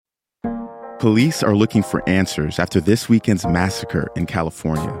Police are looking for answers after this weekend's massacre in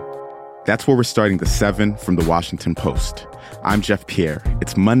California. That's where we're starting the 7 from the Washington Post. I'm Jeff Pierre.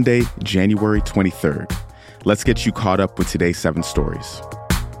 It's Monday, January 23rd. Let's get you caught up with today's 7 stories.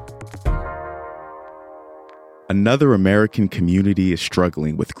 Another American community is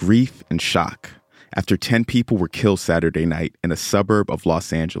struggling with grief and shock after 10 people were killed Saturday night in a suburb of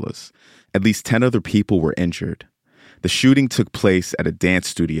Los Angeles. At least 10 other people were injured. The shooting took place at a dance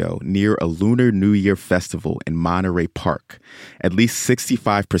studio near a Lunar New Year festival in Monterey Park. At least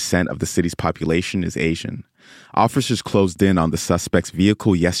 65% of the city's population is Asian. Officers closed in on the suspect's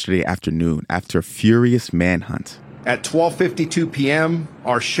vehicle yesterday afternoon after a furious manhunt. At 12:52 p.m.,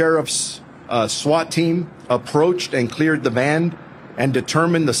 our sheriff's SWAT team approached and cleared the van and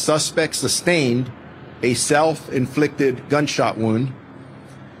determined the suspect sustained a self-inflicted gunshot wound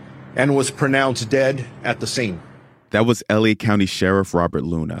and was pronounced dead at the scene. That was LA County Sheriff Robert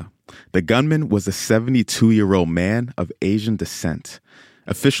Luna. The gunman was a 72-year-old man of Asian descent.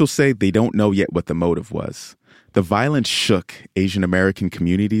 Officials say they don't know yet what the motive was. The violence shook Asian American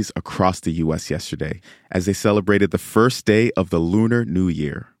communities across the U.S. yesterday as they celebrated the first day of the Lunar New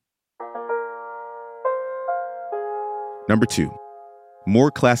Year. Number 2, more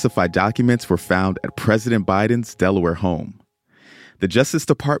classified documents were found at President Biden's Delaware home. The Justice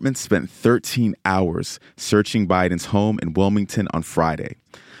Department spent 13 hours searching Biden's home in Wilmington on Friday.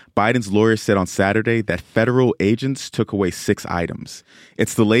 Biden's lawyer said on Saturday that federal agents took away 6 items.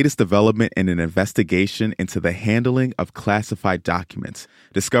 It's the latest development in an investigation into the handling of classified documents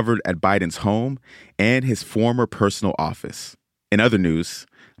discovered at Biden's home and his former personal office. In other news,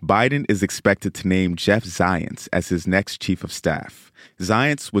 Biden is expected to name Jeff Zients as his next chief of staff.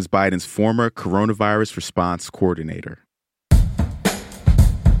 Zients was Biden's former coronavirus response coordinator.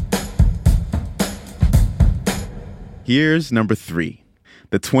 Here's number 3.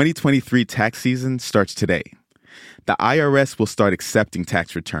 The 2023 tax season starts today. The IRS will start accepting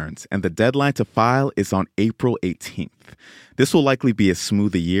tax returns, and the deadline to file is on April 18th. This will likely be a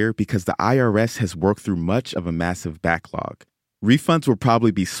smooth year because the IRS has worked through much of a massive backlog. Refunds will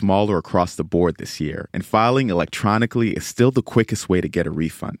probably be smaller across the board this year, and filing electronically is still the quickest way to get a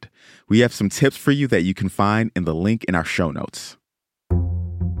refund. We have some tips for you that you can find in the link in our show notes.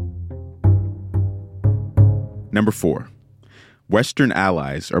 Number 4. Western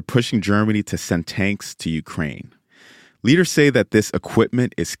allies are pushing Germany to send tanks to Ukraine. Leaders say that this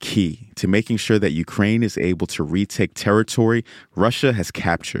equipment is key to making sure that Ukraine is able to retake territory Russia has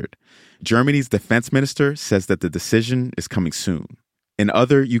captured. Germany's defense minister says that the decision is coming soon. In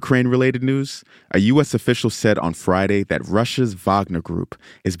other Ukraine-related news, a U.S. official said on Friday that Russia's Wagner Group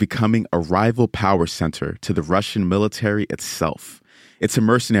is becoming a rival power center to the Russian military itself. It's a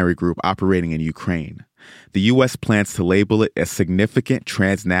mercenary group operating in Ukraine. The U.S. plans to label it a significant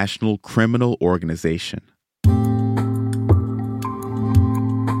transnational criminal organization.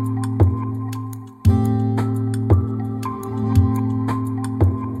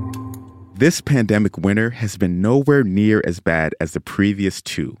 This pandemic winter has been nowhere near as bad as the previous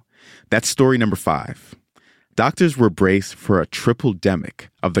 2. That's story number 5. Doctors were braced for a triple-demic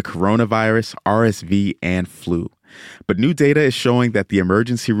of the coronavirus, RSV, and flu. But new data is showing that the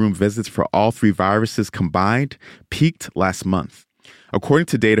emergency room visits for all 3 viruses combined peaked last month. According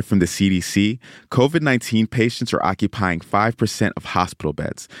to data from the CDC, COVID-19 patients are occupying 5% of hospital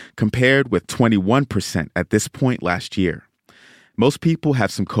beds, compared with 21% at this point last year. Most people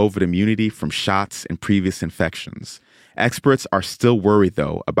have some COVID immunity from shots and previous infections. Experts are still worried,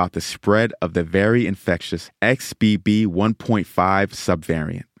 though, about the spread of the very infectious XBB 1.5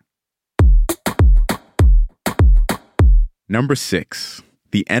 subvariant. Number 6.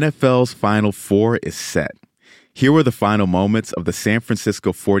 The NFL's Final Four is set. Here were the final moments of the San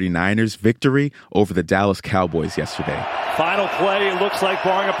Francisco 49ers' victory over the Dallas Cowboys yesterday. Final play, looks like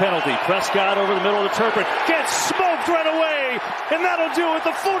barring a penalty. Prescott over the middle of the turf, gets smoked right away, and that'll do it.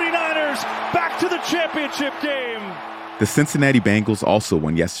 The 49ers back to the championship game. The Cincinnati Bengals also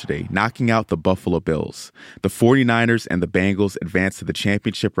won yesterday, knocking out the Buffalo Bills. The 49ers and the Bengals advanced to the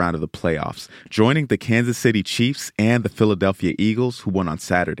championship round of the playoffs, joining the Kansas City Chiefs and the Philadelphia Eagles, who won on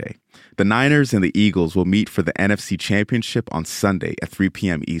Saturday. The Niners and the Eagles will meet for the NFC Championship on Sunday at 3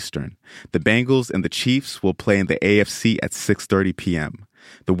 p.m. Eastern. The Bengals and the Chiefs will play in the AFC at 6:30 p.m.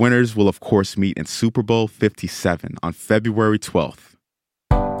 The winners will, of course, meet in Super Bowl 57 on February 12th.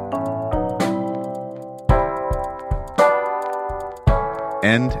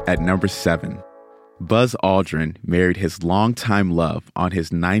 And at number 7, Buzz Aldrin married his longtime love on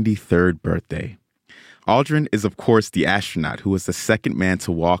his 93rd birthday. Aldrin is, of course, the astronaut who was the second man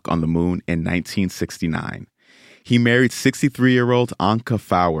to walk on the moon in 1969. He married 63-year-old Anka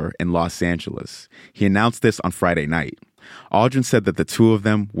Fauer in Los Angeles. He announced this on Friday night. Aldrin said that the two of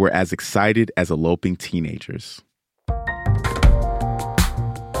them were as excited as eloping teenagers.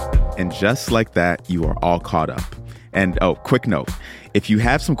 And just like that, you are all caught up. And quick note, if you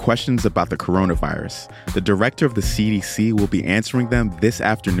have some questions about the coronavirus, the director of the CDC will be answering them this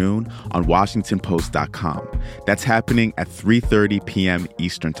afternoon on WashingtonPost.com. That's happening at 3:30 p.m.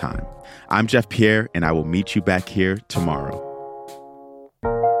 Eastern Time. I'm Jeff Pierre, and I will meet you back here tomorrow.